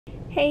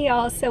Hey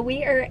y'all, so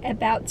we are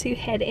about to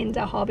head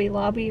into Hobby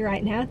Lobby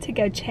right now to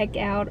go check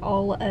out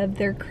all of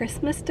their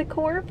Christmas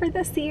decor for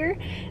this year.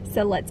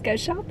 So let's go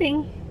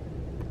shopping.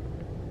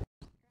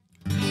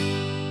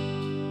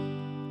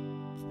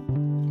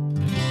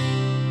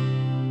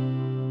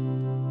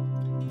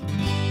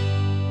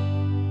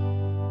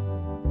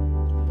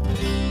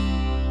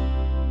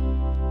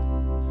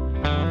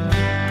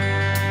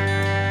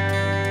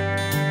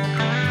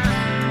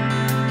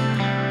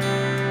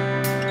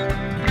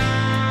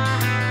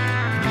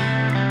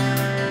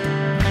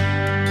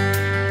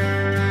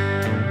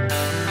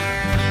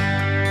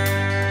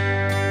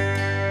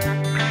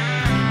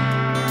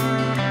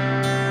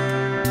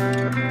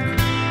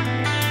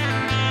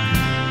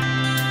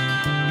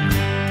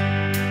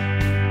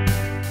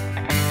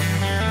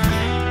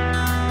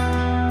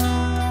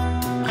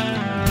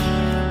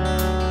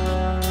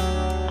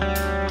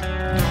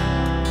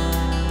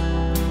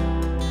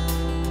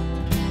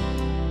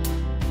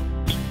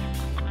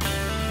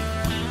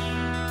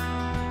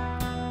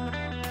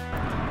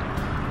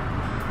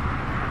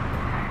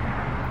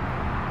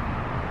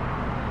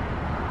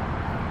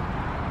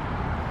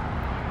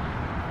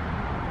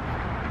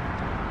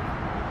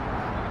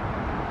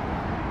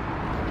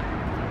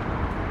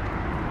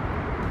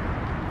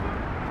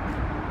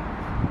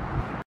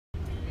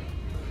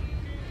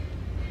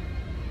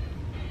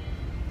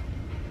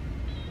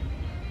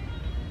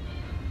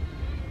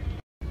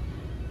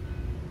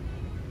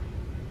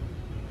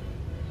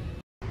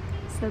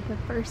 So the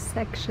first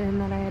section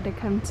that I had to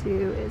come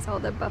to is all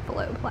the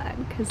buffalo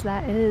plaid, because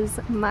that is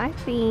my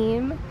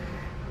theme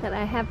that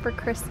I have for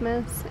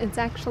Christmas. It's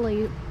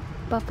actually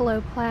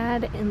buffalo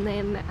plaid and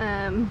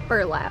then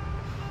burlap.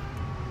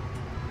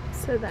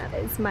 So that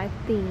is my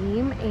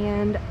theme,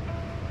 and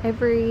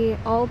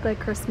all the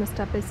Christmas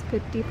stuff is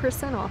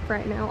 50% off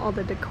right now, all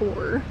the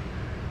decor.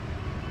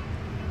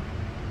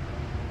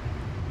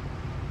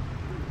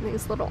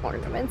 These little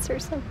ornaments are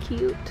so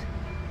cute,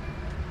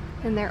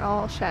 and they're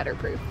all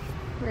shatterproof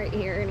right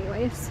here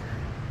anyways.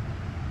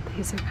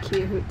 These are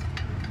cute.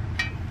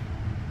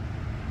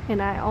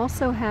 And I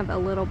also have a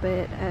little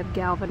bit of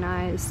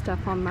galvanized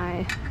stuff on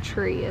my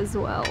tree as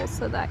well,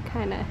 so that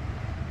kind of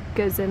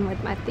goes in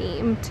with my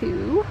theme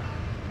too.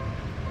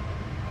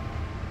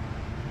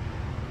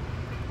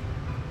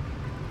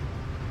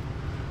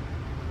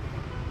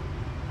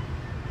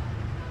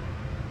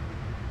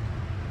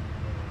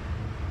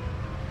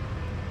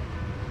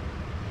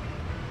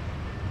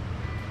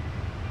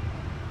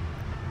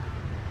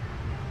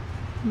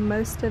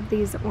 Most of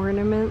these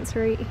ornaments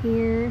right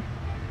here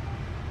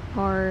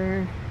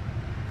are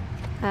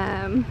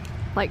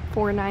like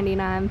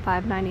 $4.99,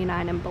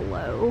 $5.99 and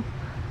below.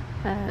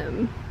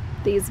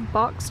 These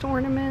boxed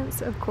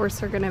ornaments, of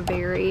course, are going to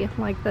vary.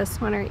 Like this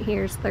one right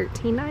here is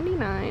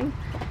 $13.99, and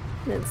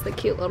it's the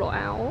cute little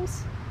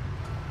owls.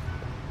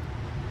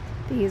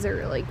 These are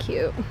really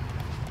cute.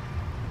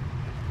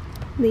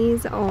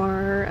 These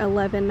are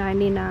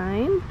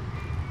 $11.99,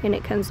 and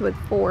it comes with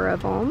 4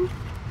 of them.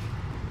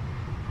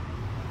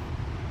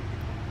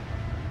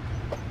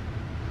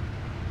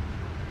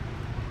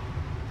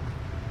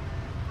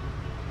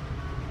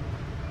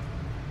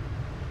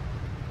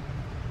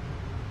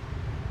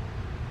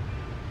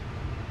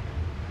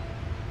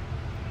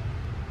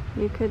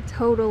 You could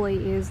totally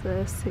use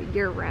this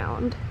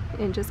year-round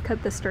and just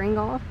cut the string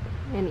off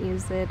and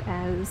use it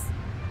as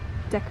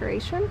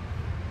decoration.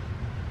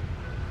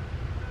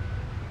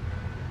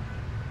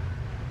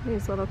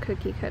 These little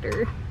cookie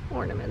cutter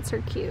ornaments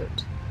are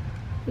cute.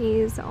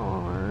 These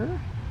are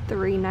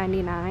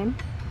 $3.99.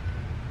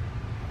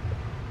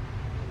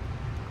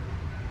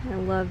 I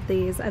love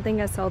these. I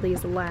think I saw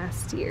these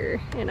last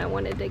year and I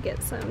wanted to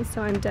get some,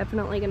 so I'm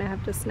definitely gonna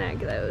have to snag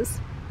those.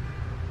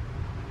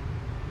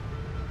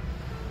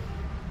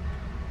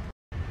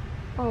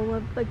 All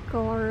of the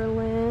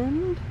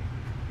garland.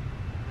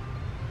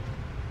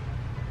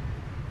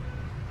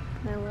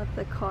 I love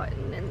the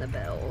cotton and the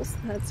bells.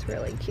 That's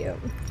really cute.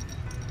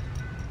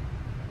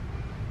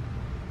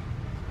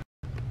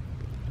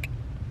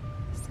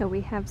 So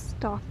we have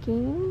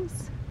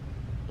stockings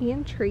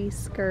and tree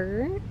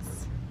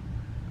skirts.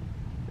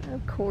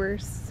 Of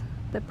course,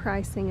 the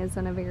pricing is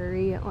gonna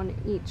vary on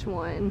each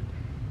one,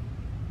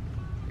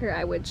 or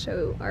I would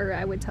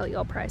tell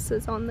y'all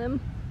prices on them.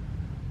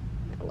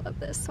 I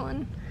love this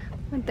one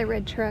with the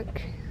red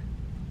truck.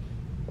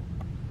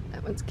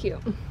 That one's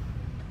cute.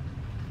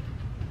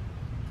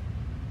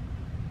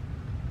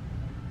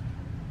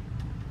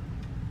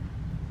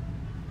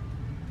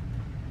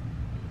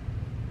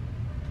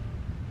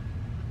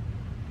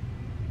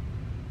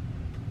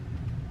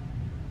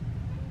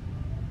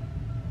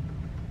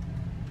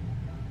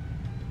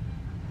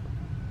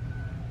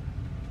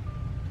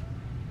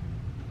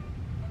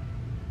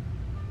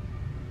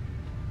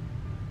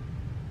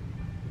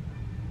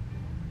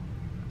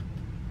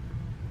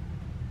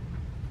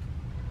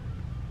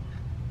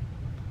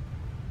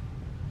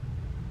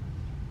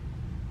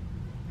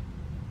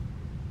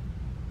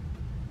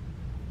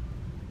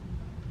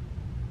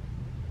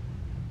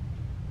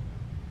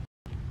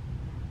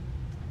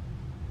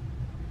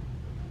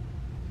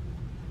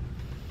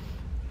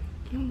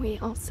 And we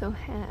also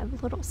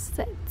have little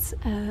sets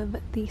of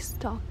the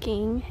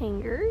stocking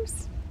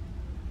hangers.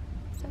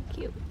 So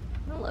cute.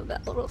 I love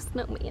that little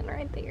snowman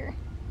right there.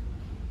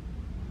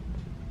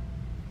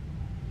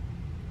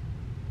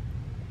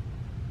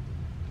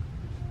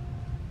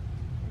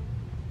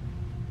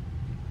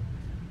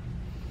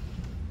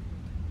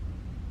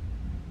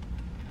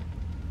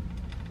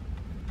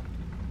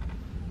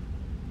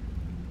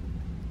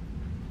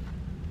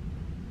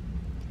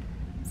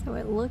 So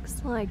it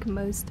looks like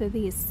most of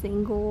these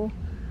single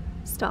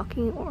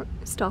stocking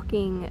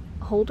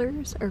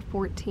holders are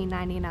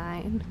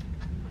 $14.99.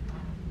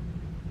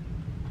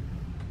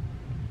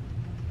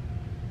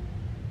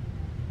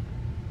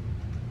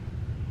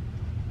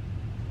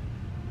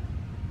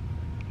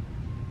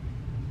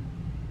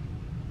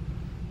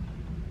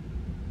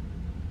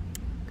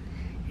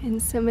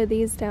 And some of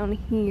these down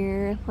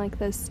here, like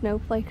those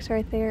snowflakes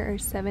right there, are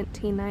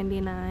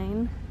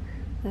 $17.99.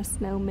 The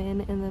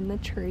snowmen and then the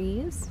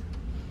trees.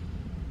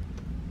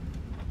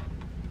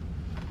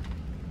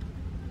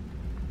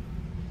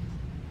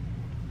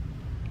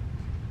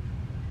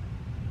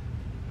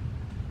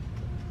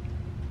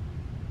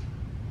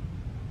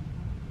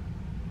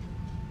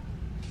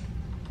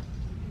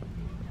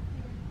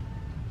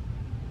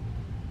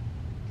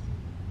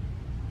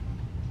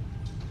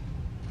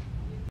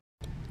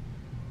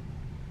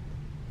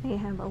 They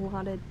have a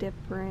lot of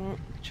different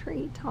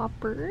tree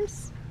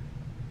toppers,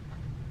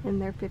 and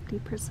they're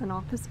 50%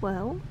 off as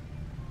well.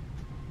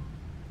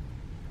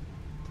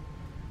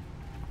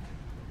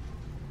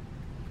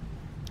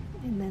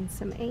 And then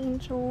some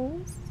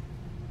angels.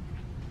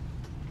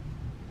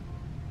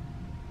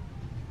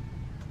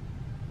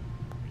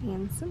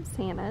 And some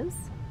Santas.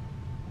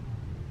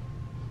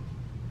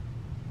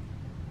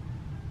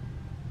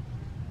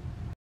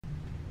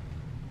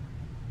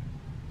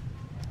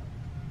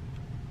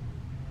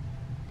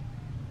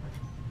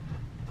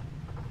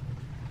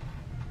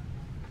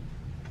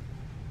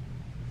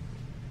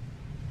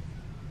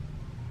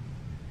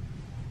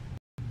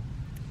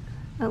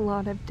 A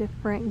lot of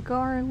different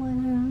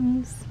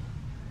garlands.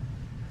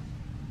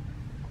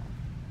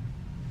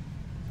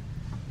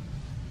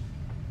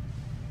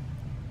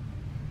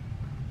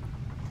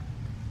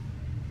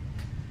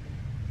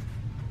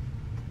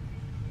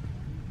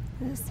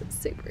 This is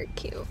super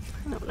cute.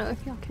 I don't know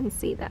if y'all can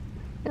see that.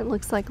 It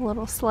looks like a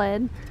little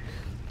sled.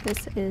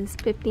 This is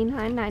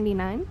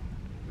 $59.99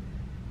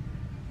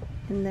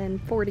 and then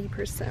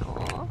 40%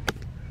 off.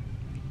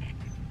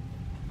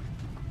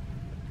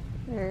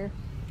 There.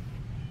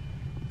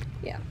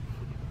 Yeah.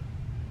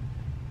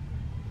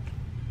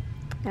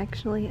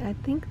 Actually, I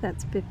think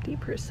that's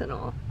 50%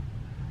 off.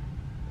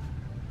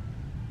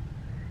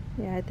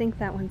 Yeah, I think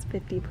that one's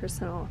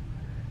 50% off.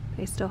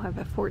 They still have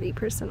a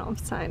 40% off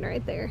sign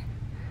right there.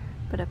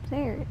 But up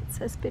there, it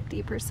says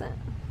 50%.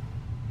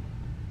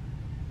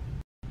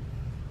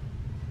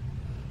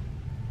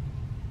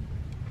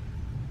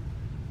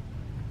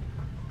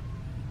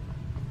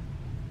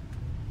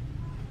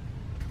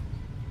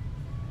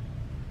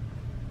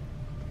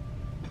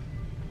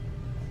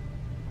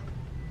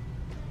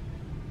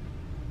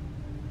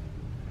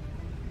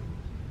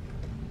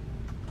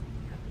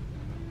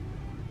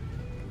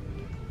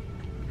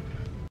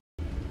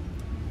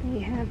 They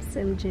have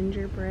some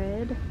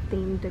gingerbread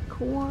themed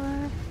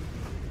decor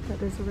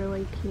that is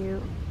really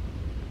cute.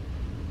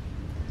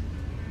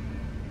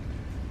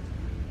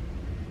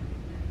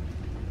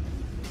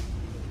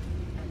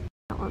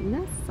 On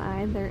this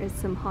side, there is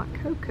some hot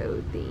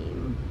cocoa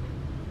theme,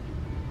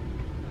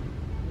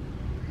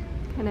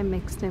 kind of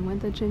mixed in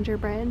with the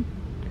gingerbread.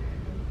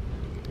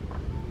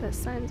 This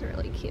sign's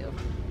really cute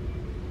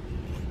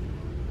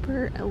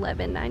for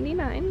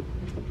 $11.99.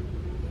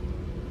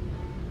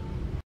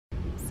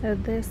 So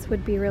this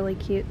would be really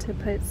cute to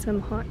put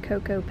some hot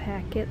cocoa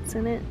packets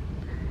in it,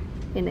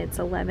 and it's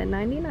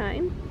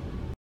 $11.99.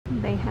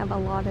 They have a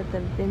lot of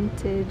the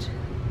vintage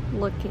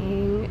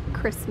looking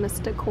Christmas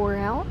decor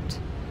out.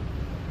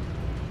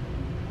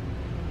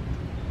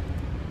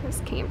 This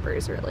camper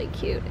is really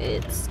cute.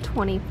 It's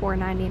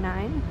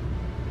 $24.99.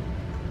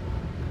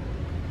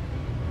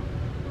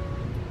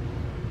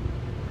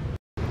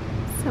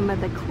 Some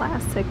of the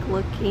classic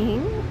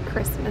looking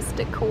Christmas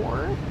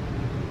decor.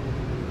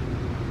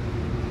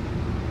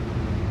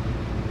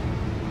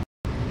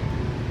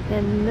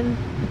 And then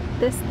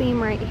this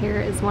theme right here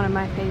is one of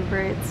my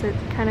favorites. It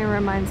kind of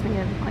reminds me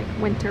of like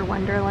Winter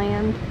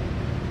Wonderland.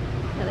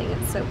 I think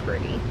it's so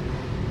pretty.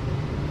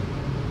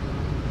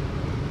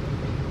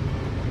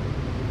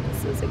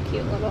 This is a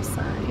cute little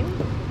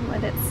sign.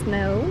 Let it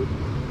snow.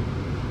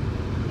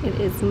 It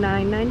is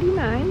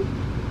 $9.99.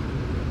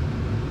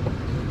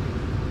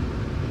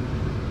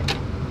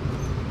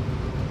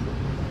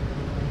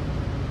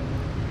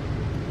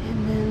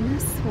 And then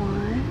this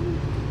one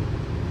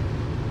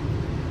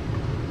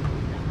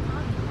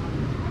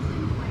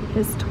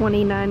is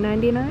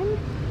 $29.99.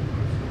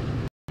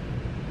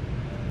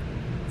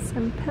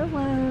 Some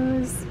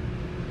pillows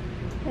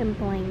and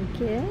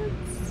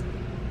blankets.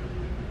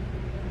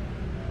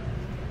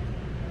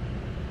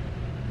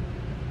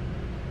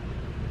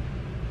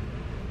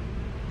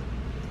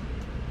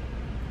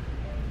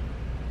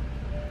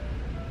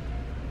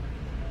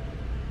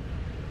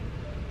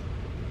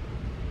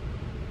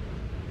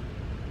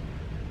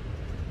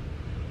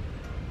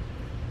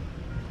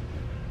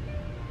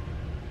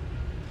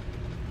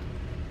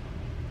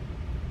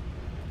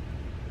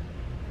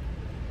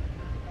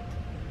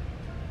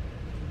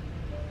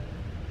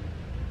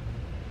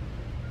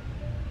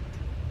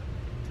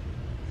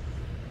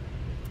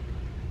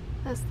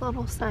 this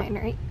little sign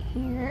right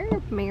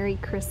here, Merry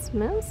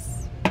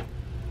Christmas.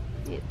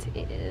 It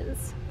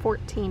is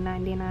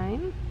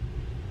 $14.99.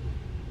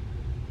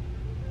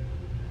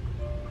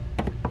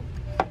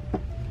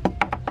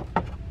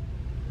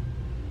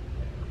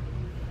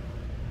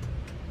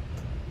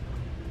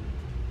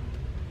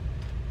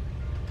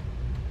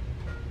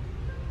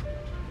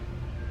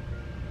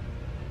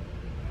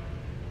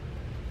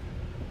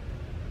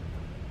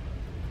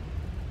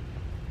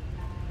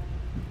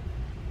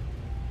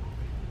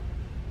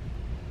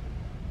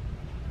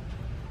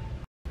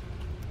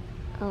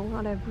 A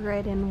lot of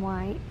red and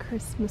white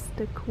Christmas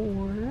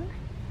decor.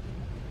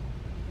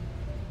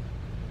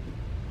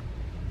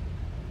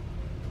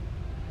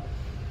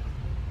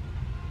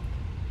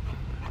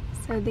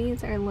 So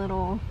these are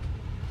little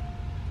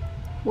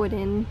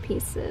wooden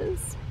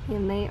pieces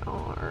and they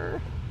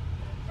are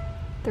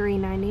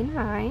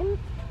 $3.99.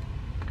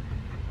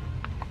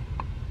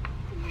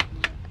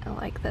 I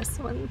like this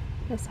one,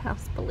 This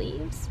House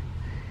Believes.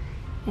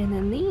 And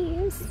then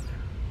these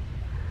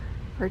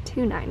are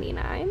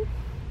 $2.99.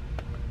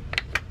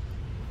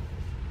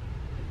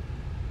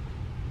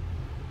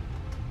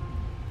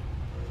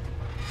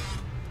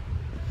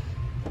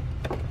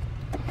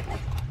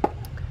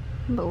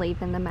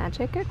 Believe in the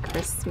Magic of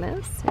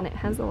Christmas, and it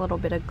has a little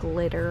bit of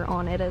glitter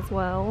on it as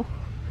well,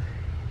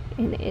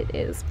 and it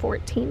is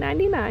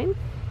 $14.99.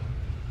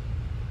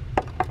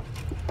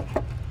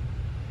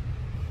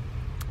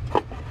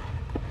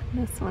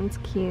 This one's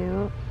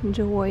cute,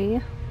 Joy,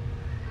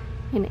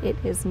 and it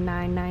is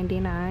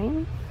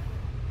 $9.99.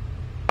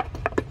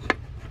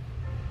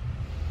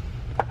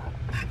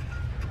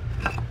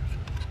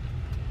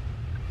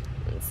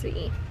 Let's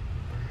see.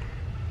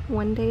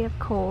 One day of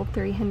cold,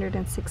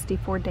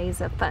 364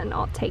 days of fun.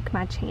 I'll take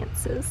my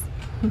chances.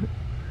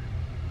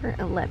 For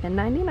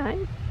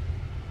 $11.99.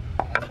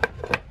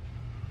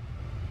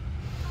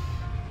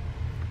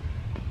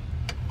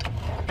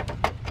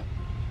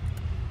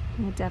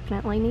 I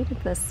definitely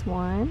needed this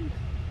one.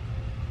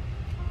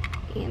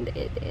 And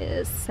it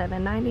is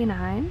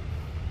 $7.99.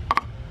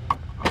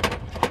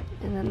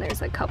 And then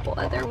there's a couple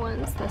other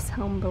ones. This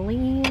Home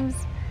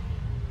Believes.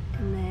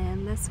 And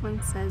then this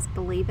one says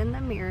Believe in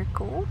the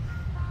Miracle.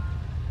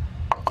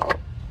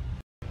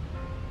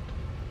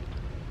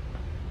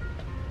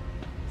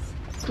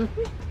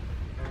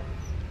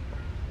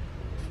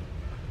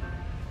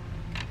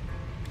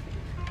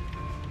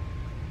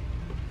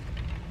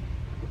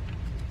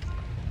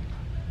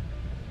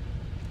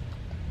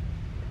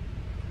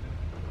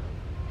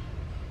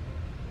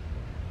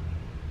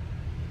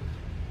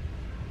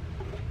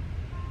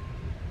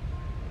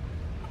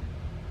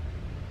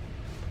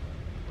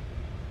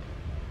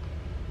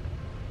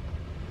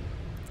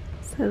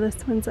 So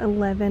this one's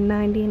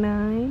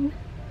 $11.99.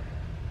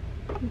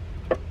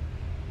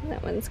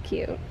 That one's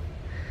cute.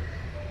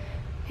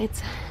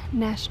 It's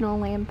National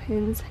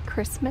Lampoon's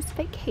Christmas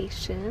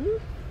Vacation.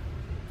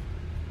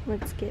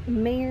 Let's Get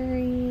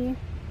Merry.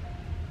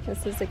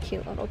 This is a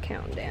cute little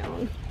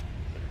countdown.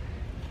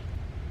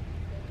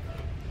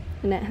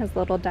 And it has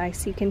little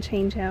dice you can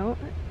change out.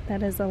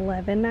 That is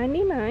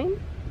 $11.99.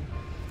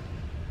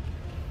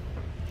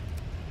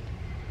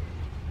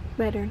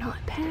 Better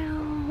Not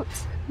Pout.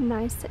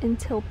 Nice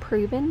Until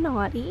Proven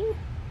Naughty.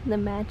 The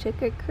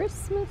Magic of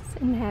Christmas,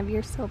 and Have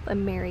Yourself a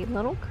Merry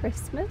Little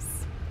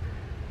Christmas.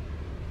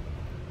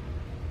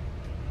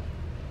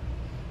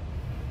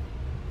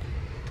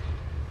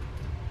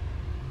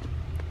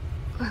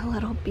 A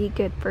little Be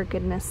Good for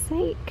Goodness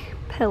Sake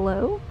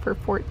pillow for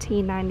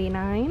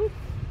 $14.99.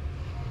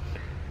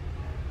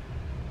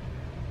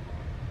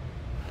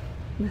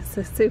 This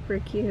is super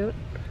cute.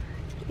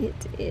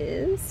 It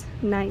is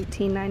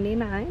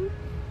 $19.99.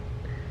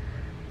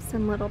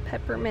 Some little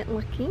peppermint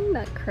looking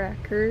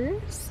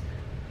nutcrackers.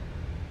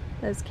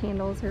 Those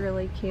candles are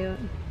really cute.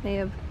 They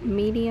have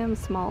medium,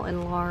 small,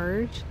 and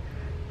large.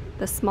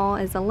 The small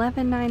is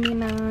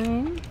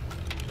 $11.99.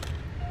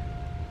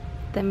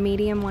 The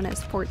medium one is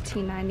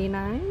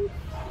 $14.99.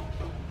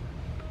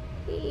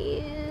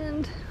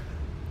 And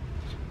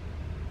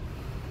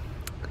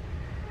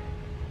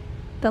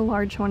the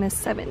large one is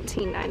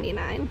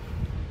 $17.99.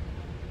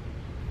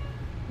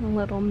 A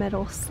little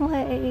metal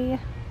sleigh.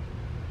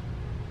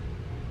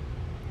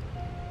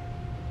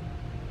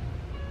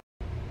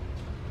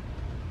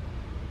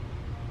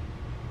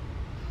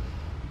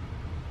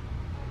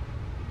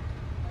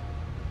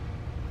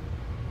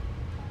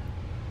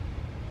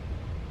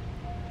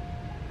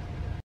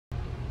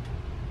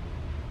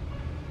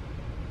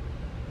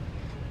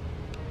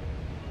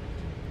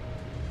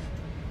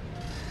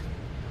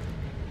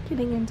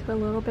 Getting into a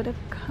little bit of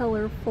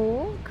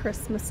colorful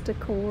Christmas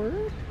decor.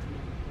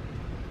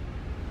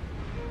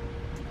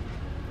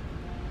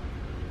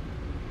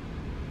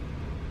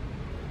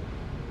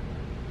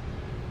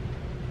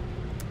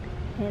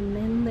 And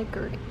then the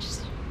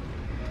Grinch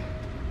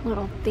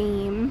little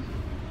theme.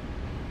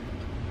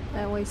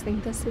 I always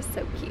think this is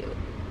so cute.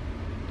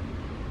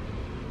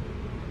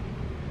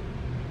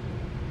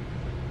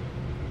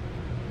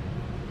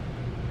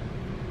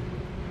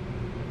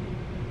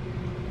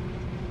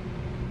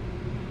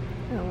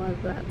 I love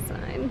love that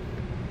sign.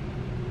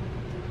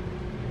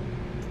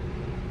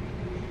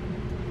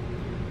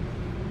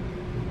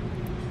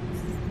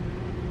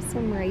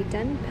 Some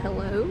Ray-Dun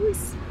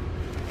pillows.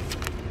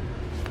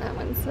 That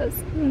one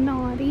says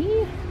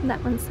naughty.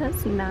 That one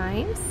says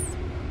nice.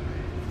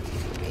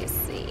 Let me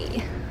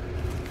see.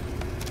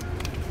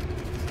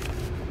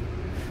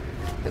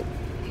 Oh,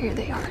 here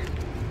they are.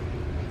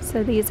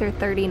 So these are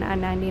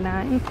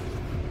 $39.99.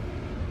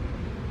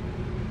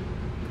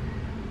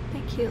 The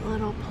cute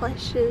little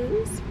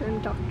plushes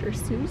from Dr.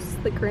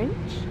 Seuss, the Grinch.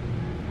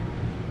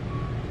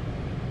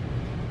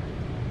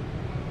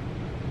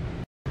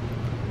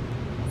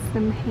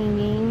 Some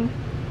hanging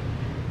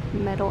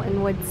metal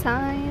and wood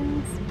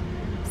signs.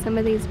 Some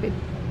of these would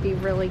be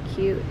really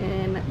cute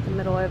in the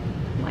middle of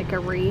like a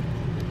wreath.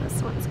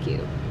 This one's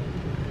cute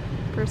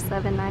for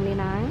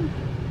 $7.99.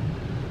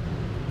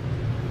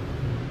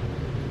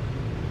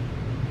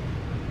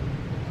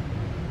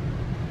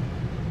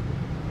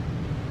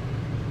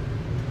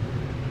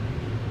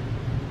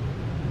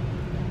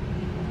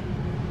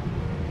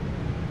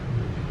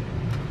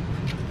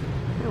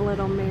 A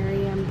little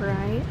Merry and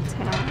Bright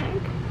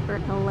tag for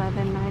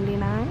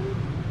 $11.99.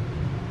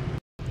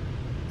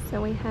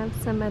 So we have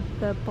some of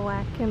the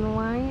black and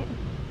white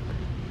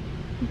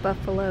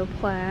buffalo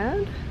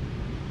plaid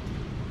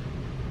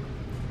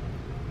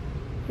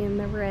in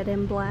the red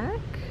and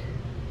black.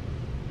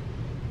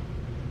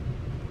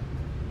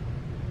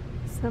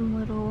 Some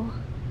little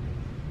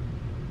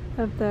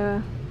of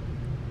the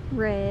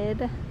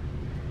red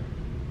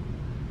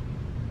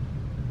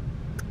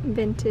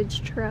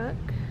vintage truck.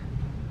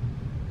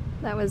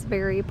 That was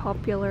very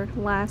popular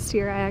last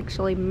year. I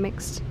actually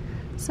mixed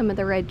some of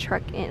the red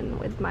truck in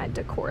with my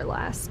decor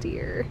last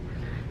year.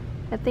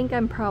 I think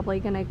I'm probably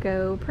gonna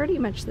go pretty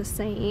much the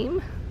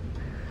same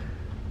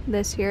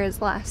this year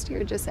as last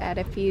year, just add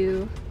a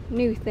few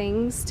new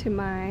things to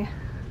my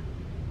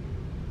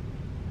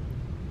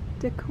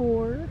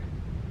decor.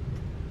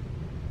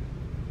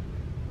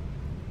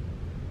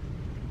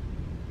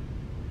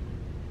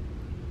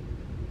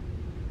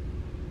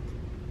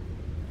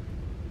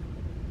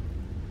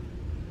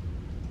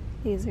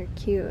 These are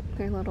cute.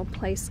 They're little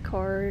place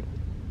card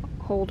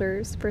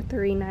holders for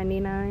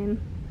 $3.99.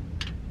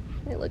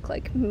 They look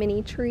like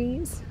mini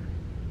trees.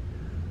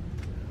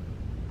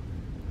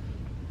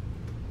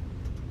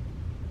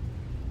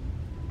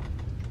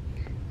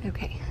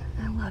 Okay,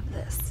 I love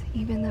this.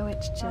 Even though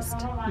it's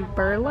just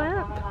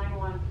burlap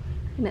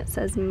and it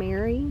says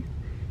Merry,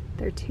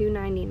 they're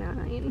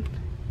 $2.99.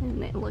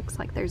 And it looks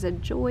like there's a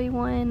Joy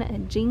one, a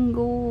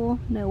Jingle,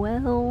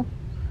 Noel.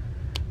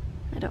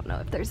 I don't know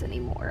if there's any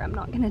more. I'm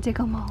not gonna dig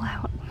them all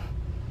out.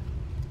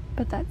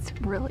 But that's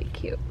really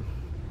cute.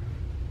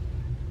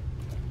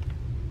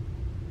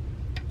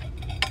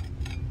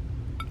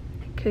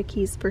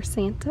 Cookies for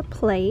Santa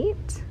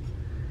plate.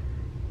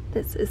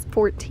 This is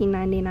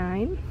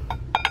 $14.99.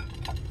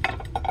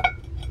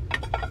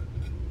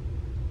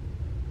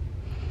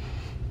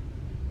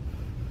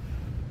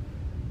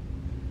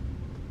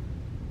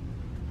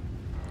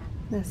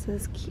 This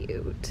is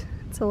cute.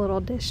 It's a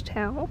little dish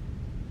towel.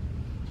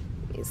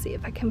 Let me see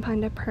if I can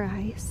find a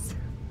price.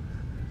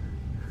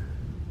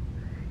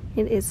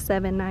 It is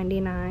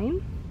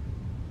 $7.99.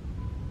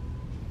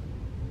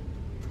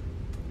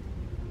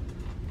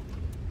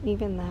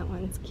 Even that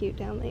one's cute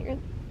down there.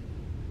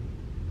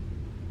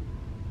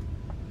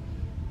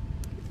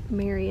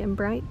 Merry and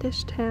Bright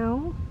dish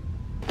towel.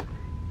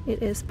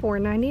 It is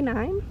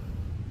 $4.99.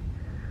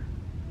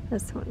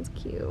 This one's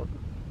cute.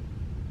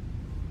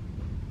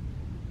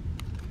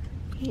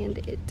 And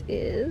it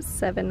is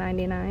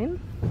 $7.99.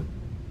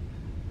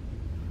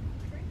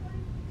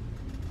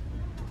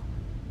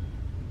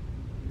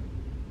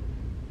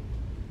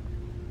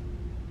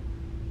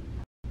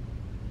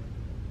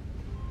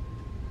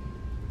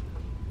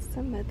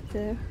 Some of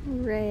the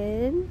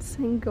reds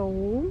and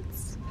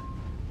golds.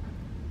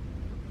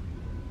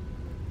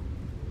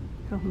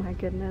 Oh my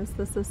goodness,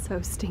 this is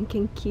so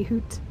stinking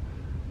cute.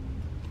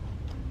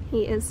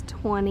 He is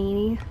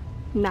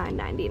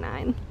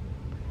 $29.99.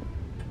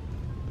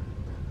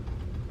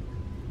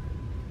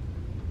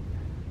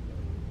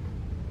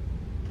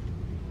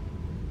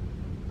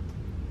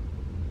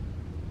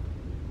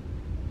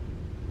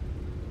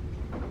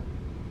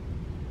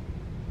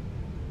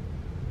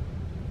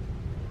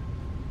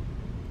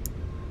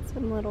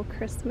 Some little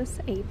Christmas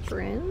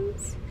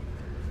aprons.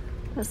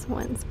 This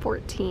one's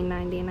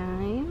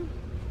 $14.99.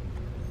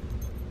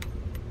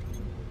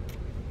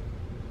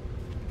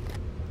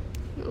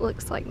 It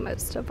looks like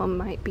most of them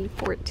might be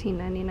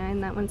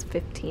 $14.99. That one's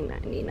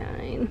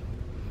 $15.99.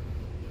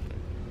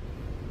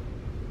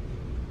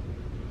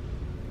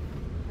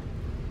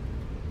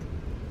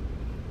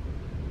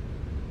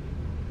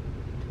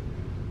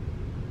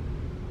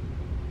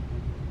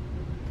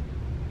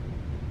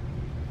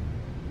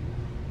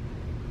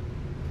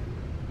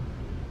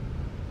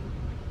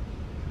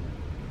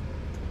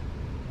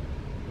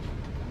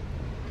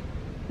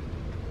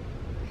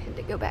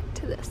 To go back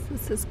to this.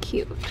 This is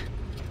cute.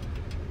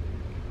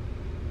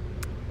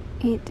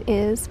 It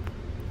is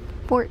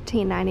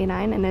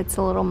 $14.99 and it's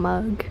a little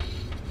mug.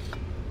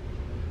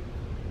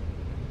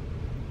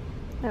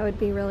 That would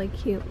be really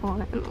cute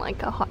on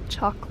like a hot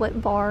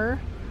chocolate bar.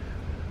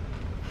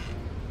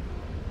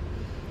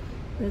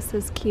 This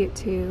is cute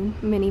too,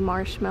 mini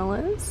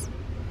marshmallows.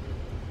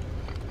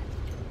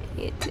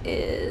 It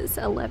is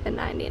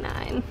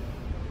 $11.99.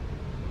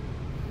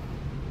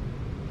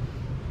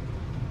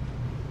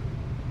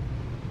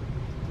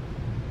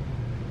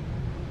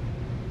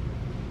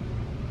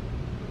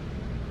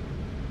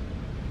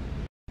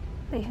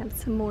 They have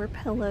some more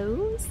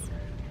pillows.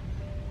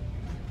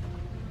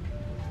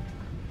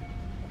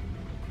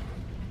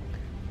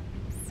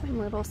 Some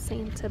little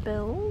Santa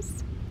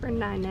bills for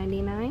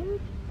 $9.99.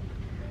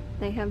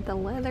 They have the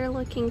leather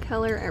looking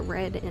color, a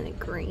red and a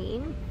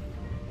green.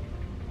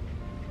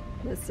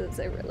 This is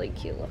a really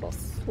cute little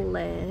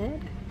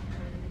sled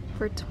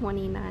for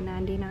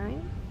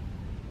 $29.99.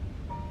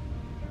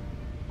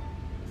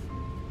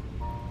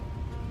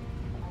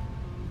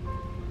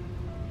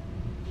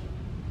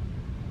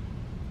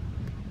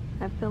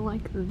 I feel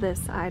like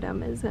this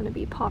item is going to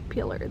be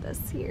popular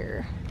this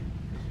year.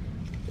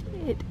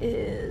 It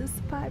is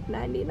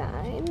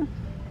 $5.99.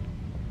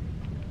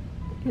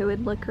 It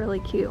would look really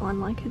cute on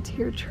like a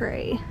tier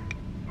tray.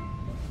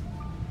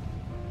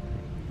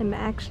 I'm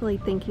actually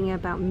thinking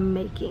about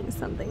making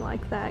something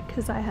like that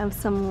because I have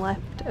some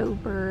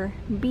leftover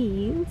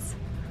beads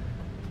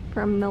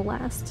from the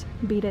last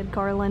beaded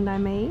garland I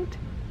made.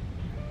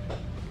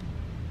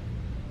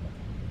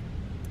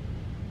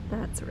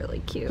 That's really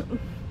cute.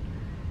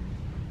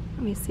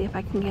 Let me see if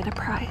I can get a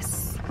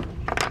price.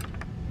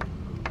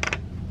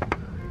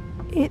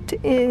 It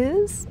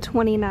is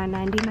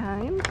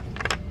 $29.99.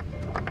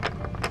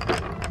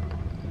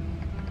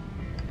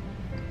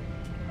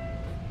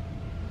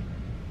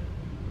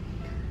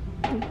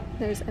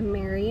 There's a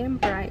merry and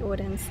bright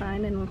wooden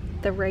sign in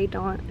the Ray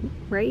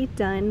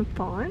Dunn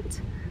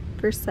font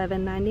for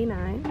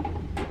 $7.99.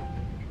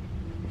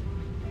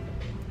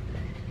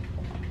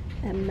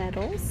 A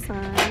metal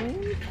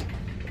sign.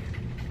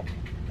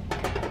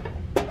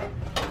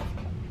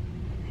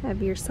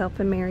 Have yourself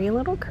a merry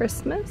little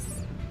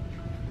Christmas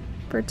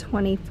for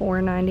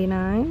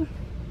 $24.99.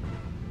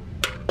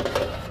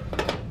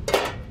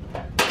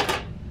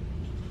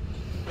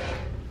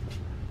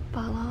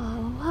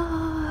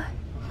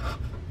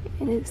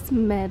 It is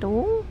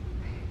metal.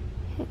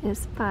 It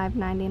is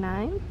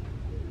 $5.99.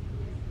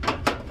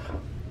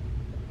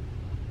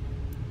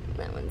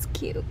 That one's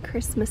cute.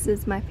 Christmas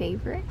is my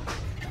favorite.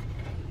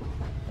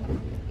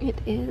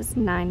 It is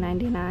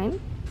 $9.99.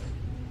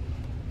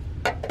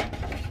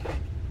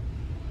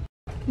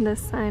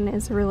 This sign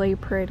is really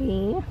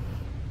pretty.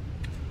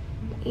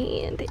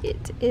 And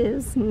it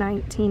is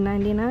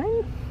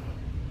 $19.99.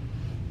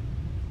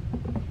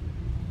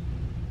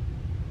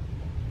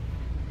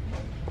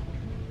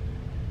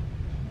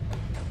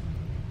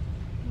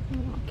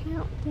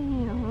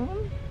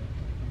 Countdown.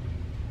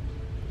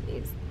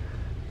 These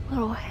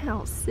little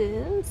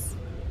houses.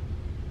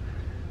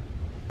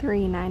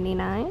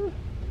 $3.99.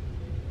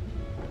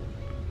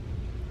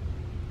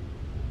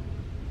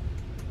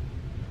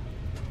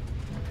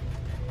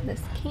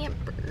 This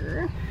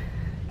camper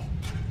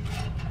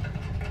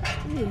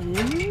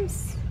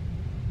is,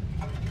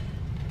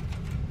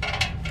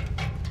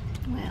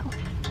 well,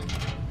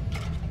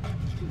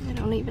 I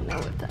don't even know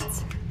what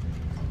that's.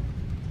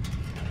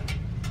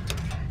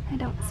 I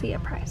don't see a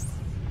price.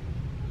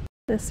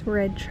 This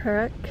red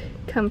truck,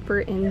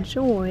 Comfort and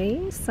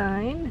Joy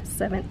sign,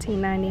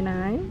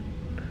 $17.99.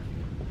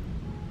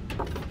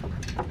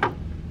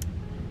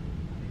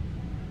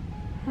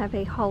 Have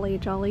a Holly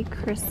Jolly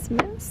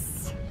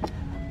Christmas.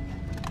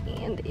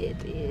 And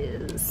it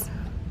is,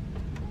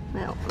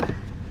 well,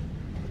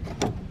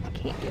 I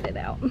can't get it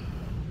out.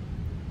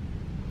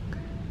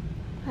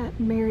 That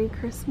Merry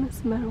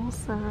Christmas metal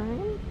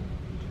sign.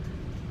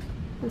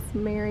 This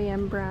Merry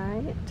and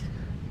Bright.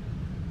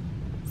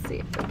 Let's see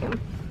if we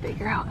can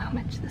figure out how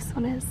much this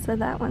one is. So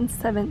that one's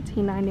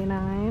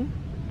 $17.99.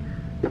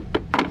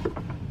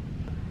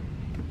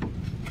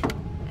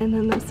 And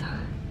then this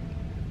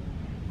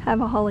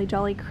Have a Holly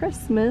Jolly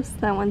Christmas.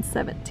 That one's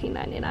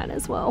 $17.99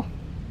 as well.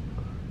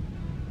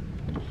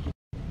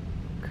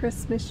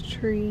 Christmas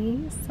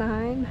tree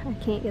sign. I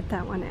can't get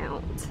that one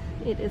out.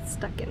 It is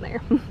stuck in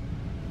there.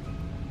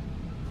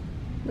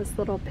 This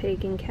little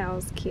pig and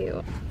cow's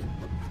cute.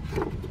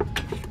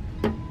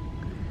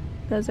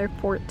 Those are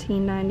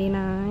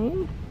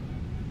 $14.99.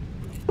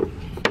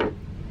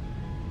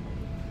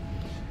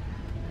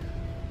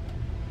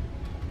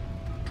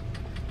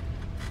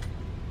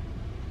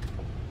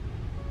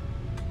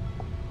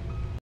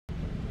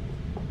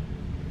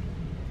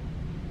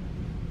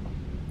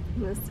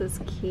 This is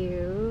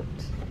cute.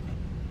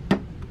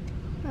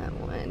 That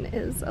one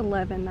is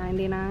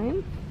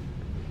 $11.99.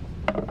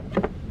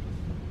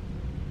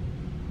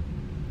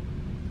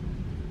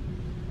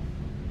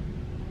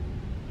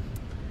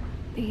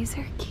 These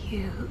are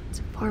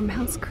cute.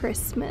 Farmhouse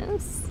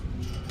Christmas.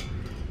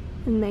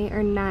 And they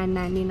are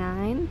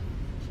 $9.99.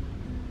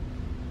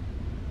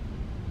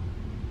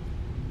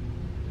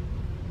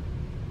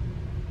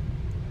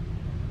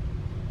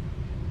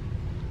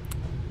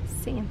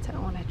 Santa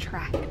on a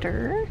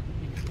tractor.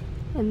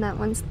 and that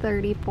one's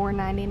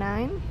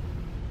 $34.99.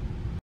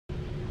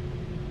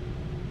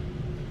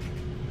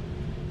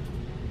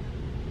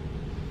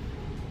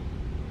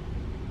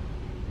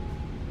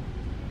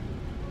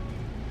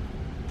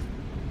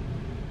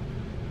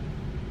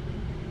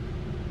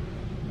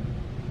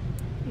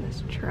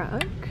 This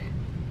truck,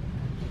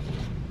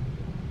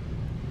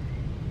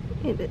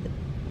 it is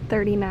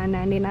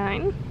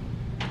 $39.99.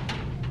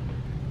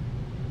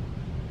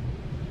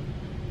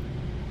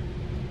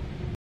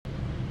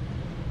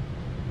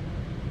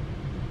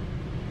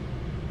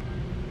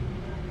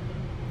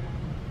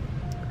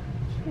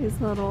 These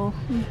little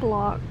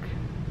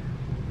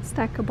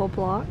stackable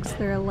blocks,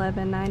 they're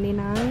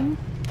 $11.99.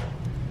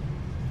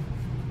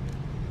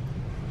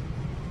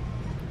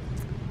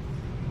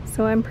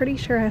 So I'm pretty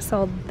sure I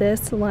saw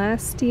this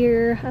last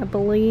year. I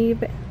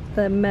believe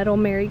the metal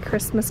Merry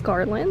Christmas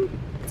garland.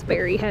 It's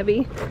very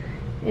heavy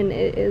and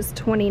it is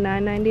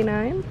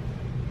 $29.99.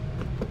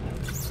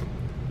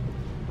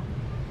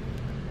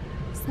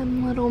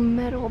 Some little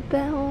metal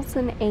bells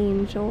and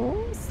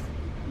angels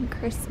and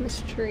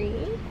Christmas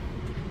tree.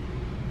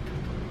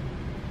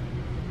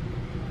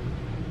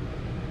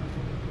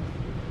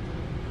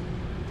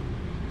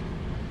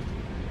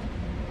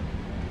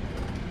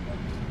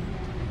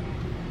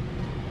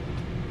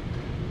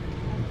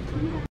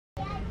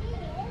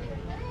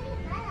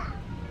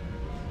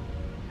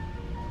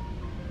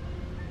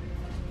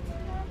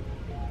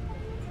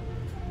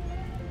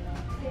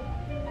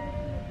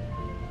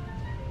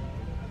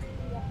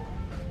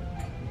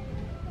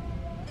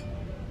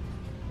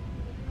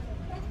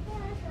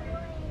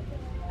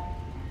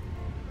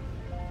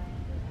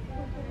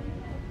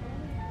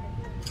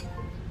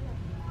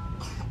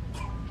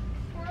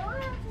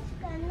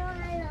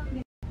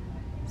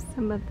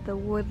 Some of the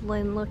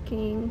woodland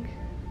looking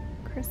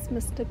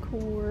Christmas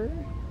decor.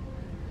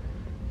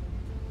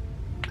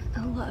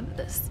 I love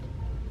this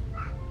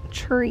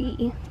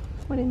tree,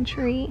 wooden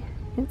tree.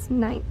 It's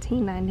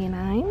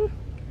 $19.99.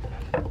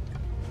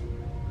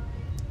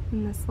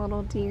 And this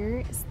little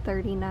deer is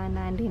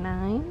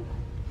 $39.99.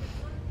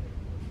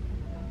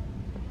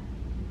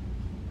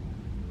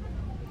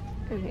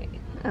 Okay,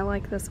 I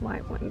like this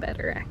white one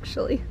better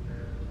actually.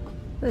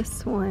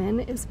 This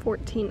one is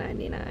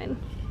 $14.99.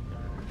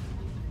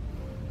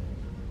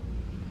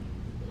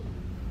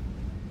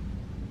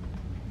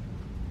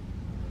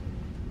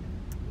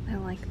 I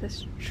like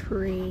this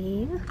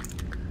tree.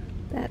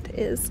 That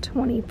is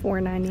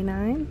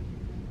 $24.99.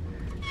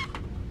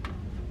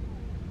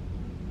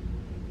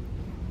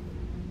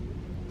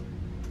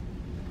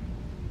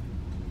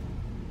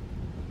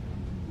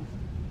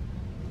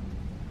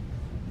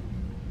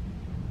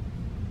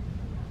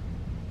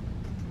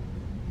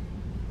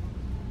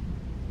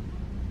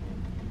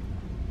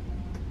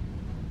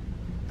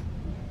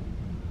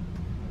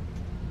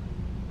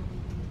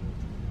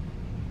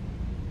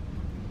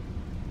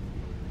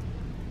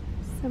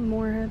 Some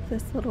more of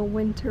this little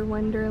winter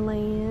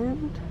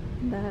wonderland.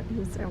 That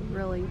is a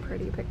really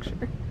pretty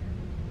picture.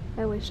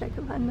 I wish I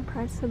could find the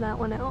price of that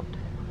one out.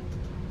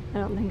 I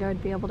don't think I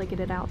would be able to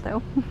get it out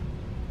though.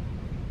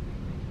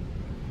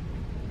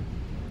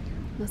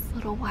 This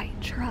little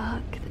white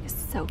truck is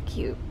so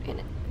cute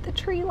and the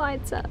tree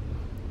lights up.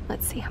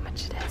 Let's see how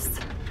much it is.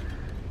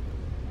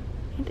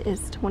 It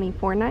is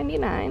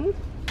 $24.99.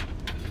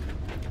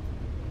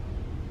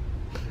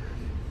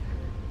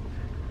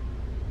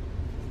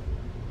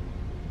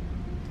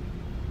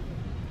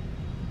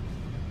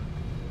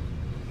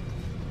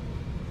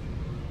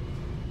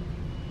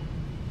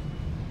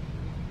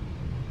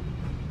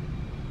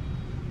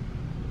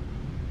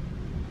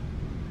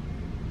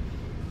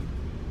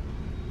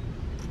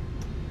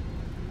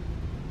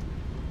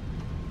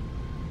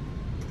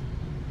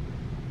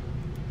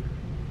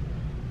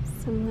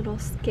 Some little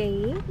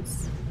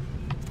skates.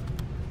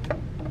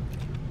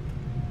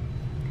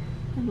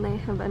 And they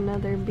have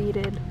another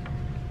beaded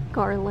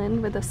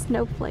garland with a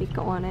snowflake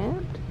on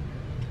it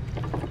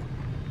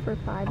for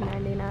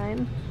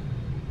 $5.99.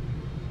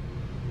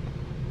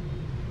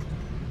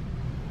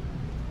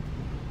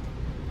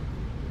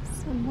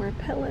 Some more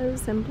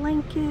pillows and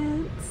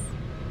blankets.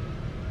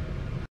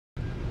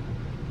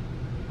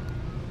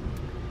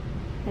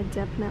 I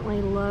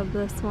definitely love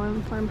this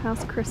one,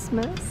 Farmhouse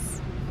Christmas.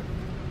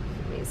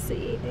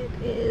 See, it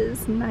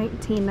is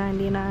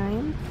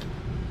 $19.99.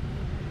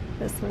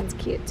 This one's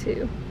cute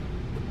too.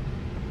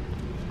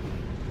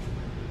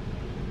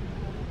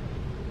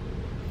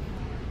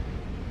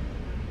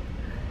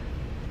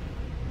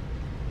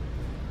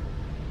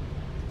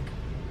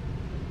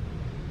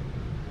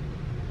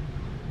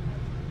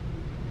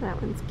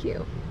 That one's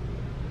cute.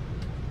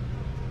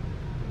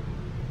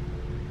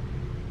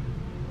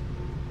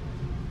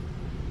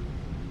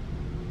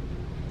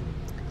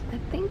 I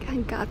think I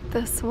got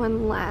this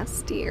one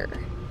last year.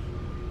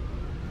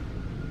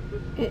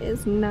 It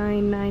is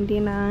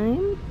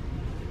 $9.99.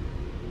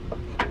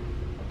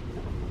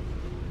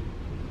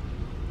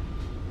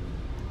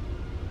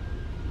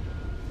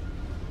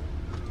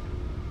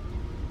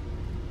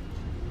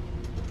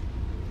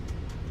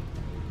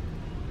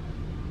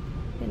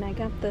 And I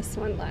got this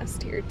one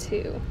last year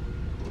too.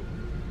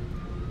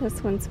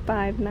 This one's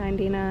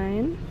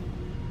 $5.99.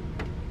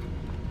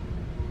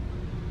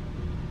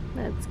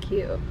 That's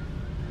cute.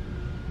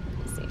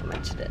 Let's see how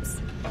much it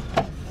is.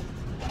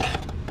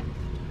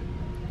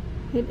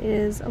 It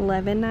is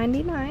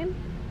 $11.99.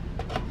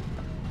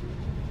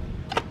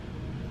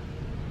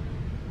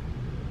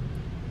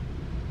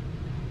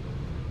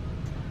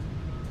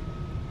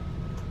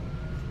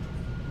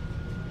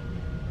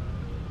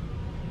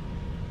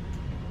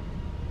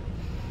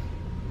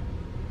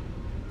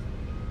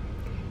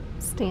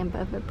 Stamp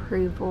of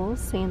approval,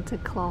 Santa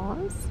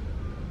Claus,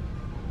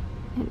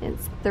 and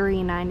it's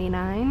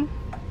 $3.99.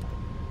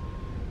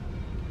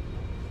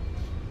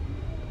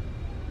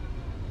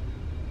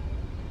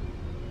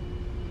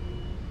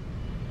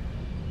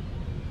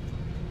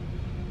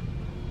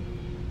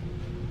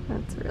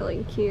 That's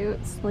really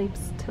cute.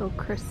 Sleeps till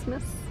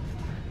Christmas.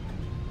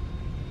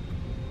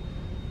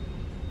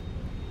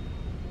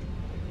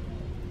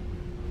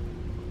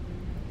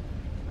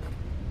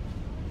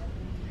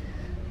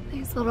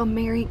 These little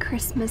Merry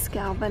Christmas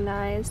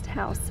galvanized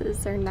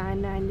houses are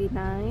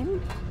 $9.99.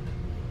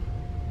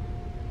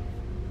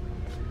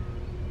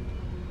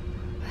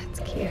 That's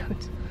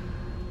cute.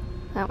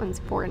 That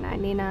one's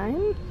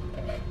 $4.99.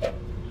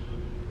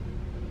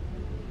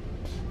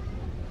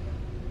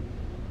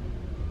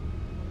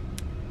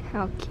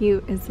 How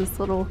cute is this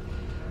little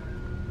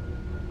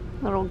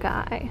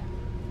guy?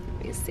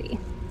 Let me see.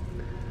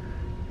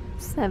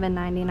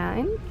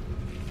 $7.99.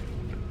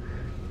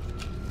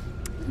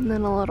 And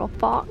then a little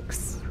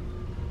fox.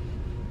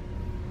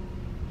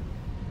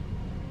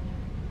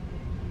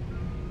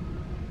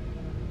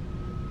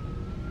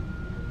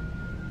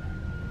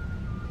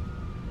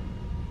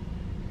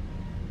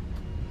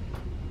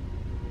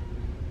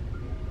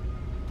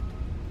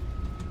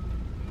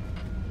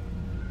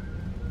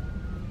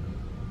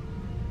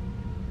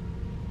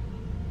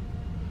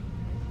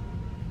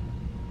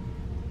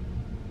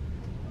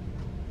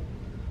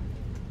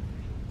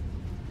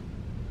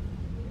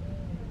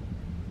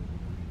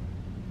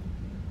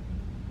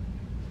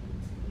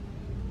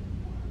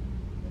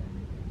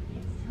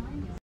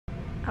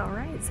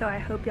 Alright, so I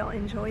hope y'all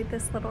enjoyed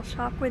this little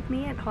shop with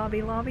me at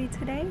Hobby Lobby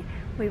today.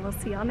 We will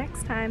see y'all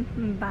next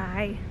time.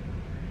 Bye.